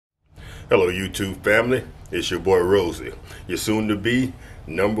Hello YouTube family, it's your boy Rosie, your soon to be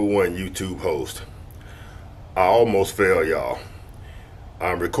 #1 YouTube host. I almost fell, y'all.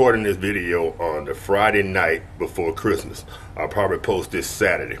 I'm recording this video on the Friday night before Christmas. I'll probably post this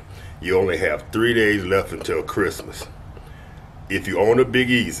Saturday. You only have 3 days left until Christmas. If you own a Big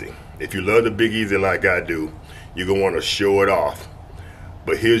Easy, if you love the Big Easy like I do, you're gonna want to show it off.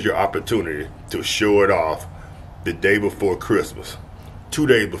 But here's your opportunity to show it off the day before Christmas. 2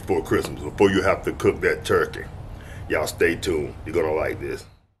 days before Christmas, before you have to cook that turkey. Y'all stay tuned. You're gonna like this.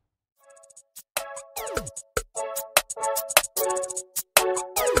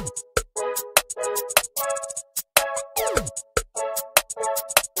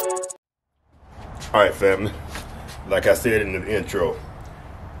 Alright family, like I said in the intro,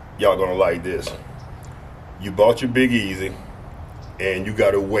 y'all gonna like this. You bought your Big Easy and you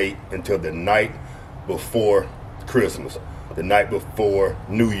gotta wait until the night before Christmas, the night before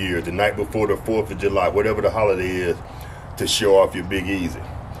New Year's, the night before the 4th of July, whatever the holiday is, to show off your Big Easy.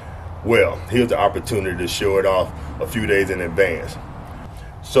 Well, here's the opportunity to show it off a few days in advance.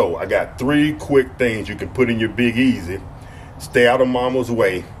 So I got 3 quick things you can put in your Big Easy, stay out of mama's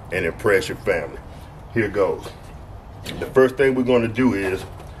way, and impress your family. Here goes. The first thing we're going to do is,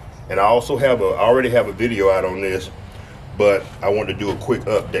 and I already have a video out on this, but I want to do a quick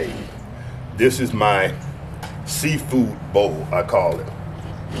update. This is my seafood bowl, I call it.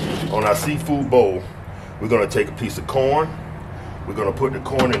 On our seafood bowl, we're going to take a piece of corn. We're going to put the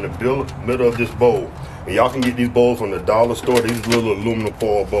corn in the middle of this bowl. And y'all can get these bowls from the dollar store. These little aluminum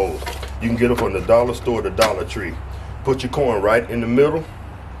foil bowls. You can get them from the dollar store, the Dollar Tree. Put your corn right in the middle.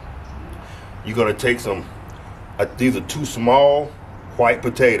 You're going to take some, these are 2 small white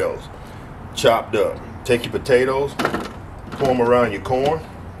potatoes, chopped up. Take your potatoes, pour them around your corn.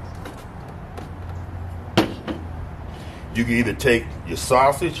 You can either take your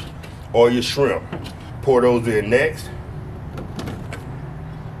sausage or your shrimp. Pour those in next.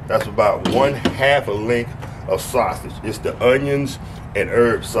 That's about 1/2 a length of sausage. It's the onions and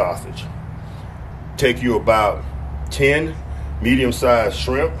herb sausage. Take you about 10 medium-sized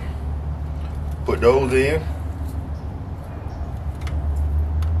shrimp. Put those in.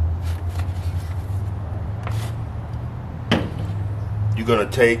 You're gonna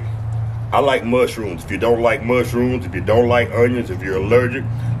take, I like mushrooms. If you don't like mushrooms, if you don't like onions, if you're allergic,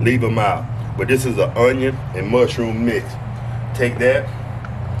 leave them out. But this is an onion and mushroom mix. Take that,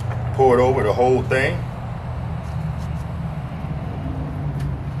 pour it over the whole thing.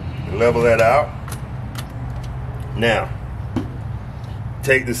 Level that out. Now,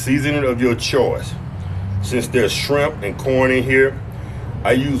 take the seasoning of your choice. Since there's shrimp and corn in here,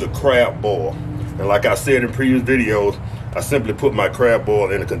 I use a crab boil. And like I said in previous videos, I simply put my crab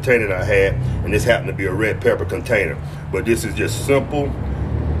boil in a container I had, and this happened to be a red pepper container. But this is just simple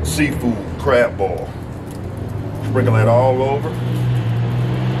seafood crab boil. Sprinkle that all over.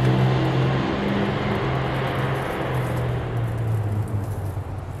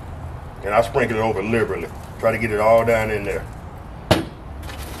 And I sprinkle it over liberally. Try to get it all down in there.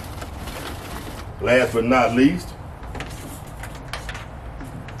 Last but not least,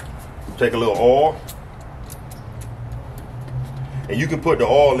 take a little oil. And you can put the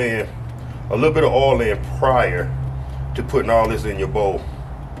oil in, a little bit of oil in prior to putting all this in your bowl.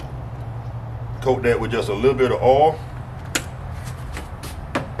 Coat that with just a little bit of oil.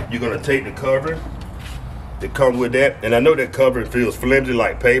 You're gonna take the covering that comes with that. And I know that covering feels flimsy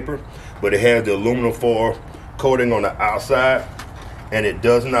like paper, but it has the aluminum foil coating on the outside and it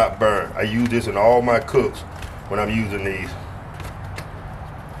does not burn. I use this in all my cooks when I'm using these.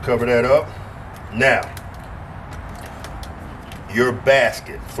 Cover that up. Now, your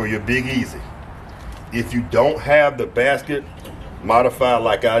basket for your Big Easy. If you don't have the basket modified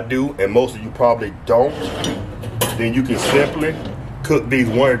like I do, and most of you probably don't, then you can simply cook these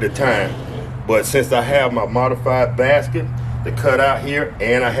one at a time. But since I have my modified basket, the cutout here,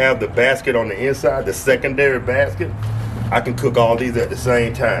 and I have the basket on the inside, the secondary basket, I can cook all these at the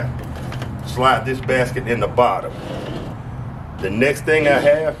same time. Slide this basket in the bottom. The next thing I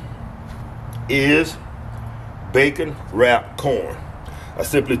have is bacon wrapped corn. I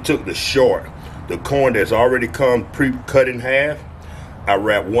simply took the corn that's already come pre-cut in half. I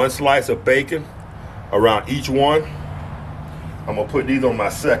wrap 1 slice of bacon around each one. I'm gonna put these on my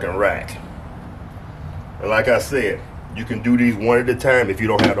second rack. And like I said, you can do these one at a time if you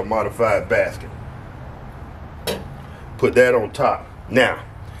don't have a modified basket. Put that on top. Now,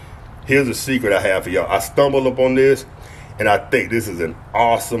 here's a secret I have for y'all. I stumbled upon this and I think this is an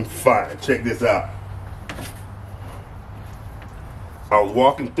awesome find. Check this out. I was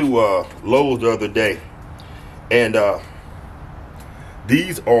walking through Lowe's the other day, and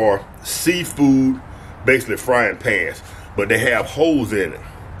These are seafood, basically frying pans, but they have holes in it.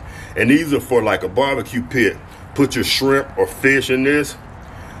 And these are for like a barbecue pit. Put your shrimp or fish in this,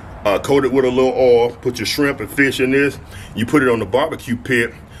 coat it with a little oil, put your shrimp and fish in this. You put it on the barbecue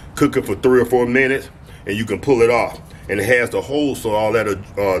pit, cook it for 3 or 4 minutes, and you can pull it off. And it has the holes so all that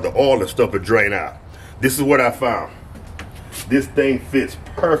the oil and stuff will drain out. This is what I found. This thing fits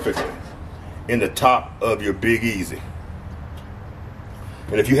perfectly in the top of your Big Easy.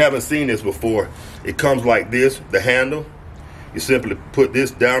 And if you haven't seen this before, it comes like this, the handle. You simply put this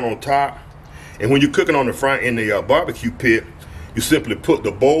down on top. And when you're cooking on the front in the barbecue pit, you simply put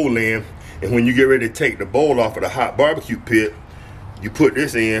the bowl in. And when you get ready to take the bowl off of the hot barbecue pit, you put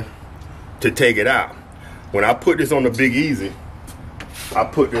this in to take it out. When I put this on the Big Easy, I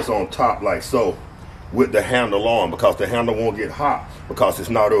put this on top like so with the handle on, because the handle won't get hot because it's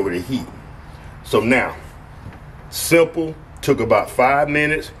not over the heat. So now, simple, took about 5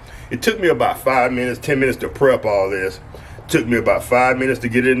 minutes. It took me about 5 minutes, 10 minutes to prep all this. Took me about 5 minutes to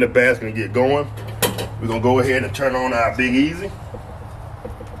get it in the basket and get going. We're gonna go ahead and turn on our Big Easy.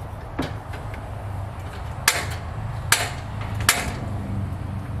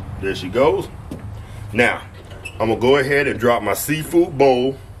 There she goes. Now, I'm gonna go ahead and drop my seafood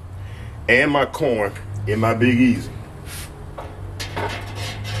bowl and my corn in my Big Easy.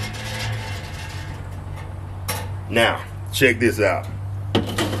 Now, check this out.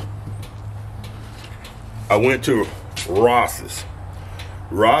 I went to Ross's.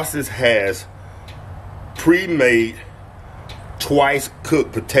 Ross's has pre-made, twice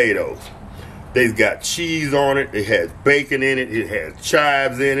cooked potatoes. They've got cheese on it. It has bacon in it. It has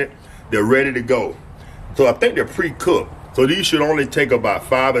chives in it. They're ready to go. So I think they're pre-cooked. So these should only take about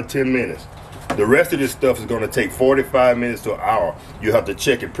 5 or 10 minutes. The rest of this stuff is going to take 45 minutes to an hour. You have to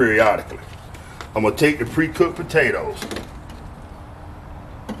check it periodically. I'm going to take the pre-cooked potatoes,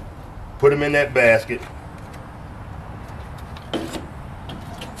 put them in that basket,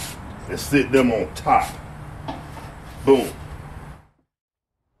 and sit them on top. Boom.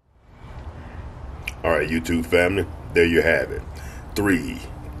 All right, YouTube family, there you have it. Three,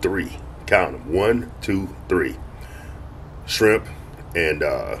 count them. 1, 2, 3. Shrimp and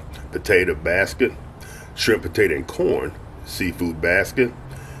potato basket. Shrimp, potato, and corn seafood basket.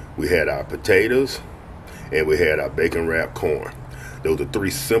 We had our potatoes, and we had our bacon wrapped corn. Those are 3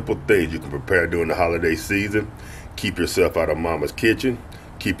 simple things you can prepare during the holiday season. Keep yourself out of mama's kitchen.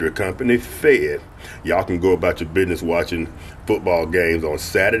 Keep your company fed. Y'all can go about your business watching football games on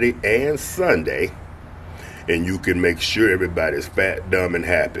Saturday and Sunday, and you can make sure everybody's fat, dumb, and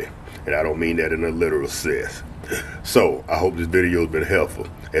happy. And I don't mean that in a literal sense. So I hope this video has been helpful.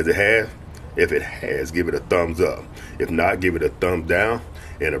 As it has, if it has, give it a thumbs up. If not, give it a thumbs down,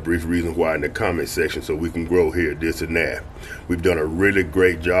 and a brief reason why in the comment section so we can grow here, this and that. We've done a really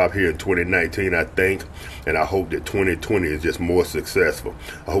great job here in 2019, I think, and I hope that 2020 is just more successful.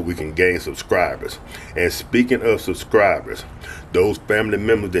 I hope we can gain subscribers. And speaking of subscribers, those family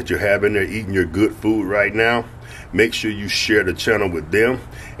members that you have in there eating your good food right now, make sure you share the channel with them,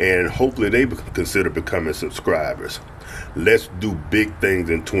 and hopefully they consider becoming subscribers. Let's do big things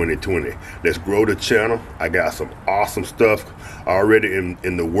in 2020. Let's grow the channel. I got some awesome stuff already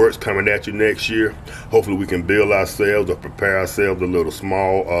in the works coming at you next year. Hopefully we can build ourselves or prepare ourselves a little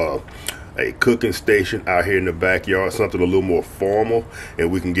small a cooking station out here in the backyard, something a little more formal,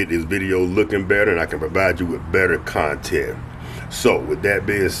 and we can get this video looking better, and I can provide you with better content. So with that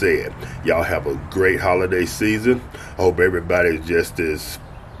being said, y'all have a great holiday season. I hope everybody's just as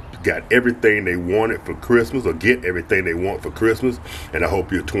got everything they wanted for Christmas, or get everything they want for Christmas, and I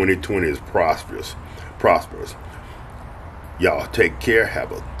hope your 2020 is prosperous. Y'all take care.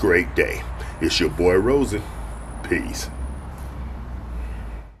 Have a great day. It's your boy Rosie. Peace.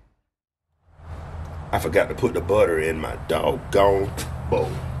 I forgot to put the butter in my doggone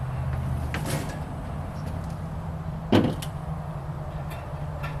bowl.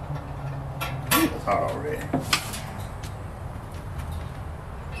 It's hot already.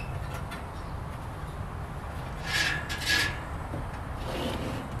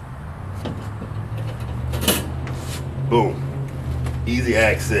 Boom. Easy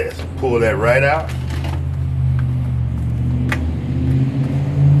access. Pull that right out.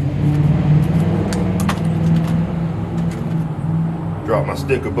 Drop my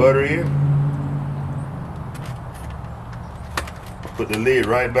stick of butter in. Put the lid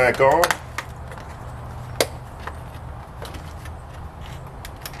right back on.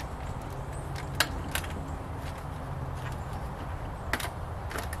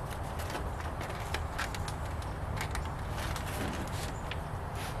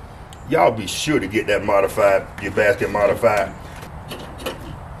 Y'all be sure to get that modified, your basket modified.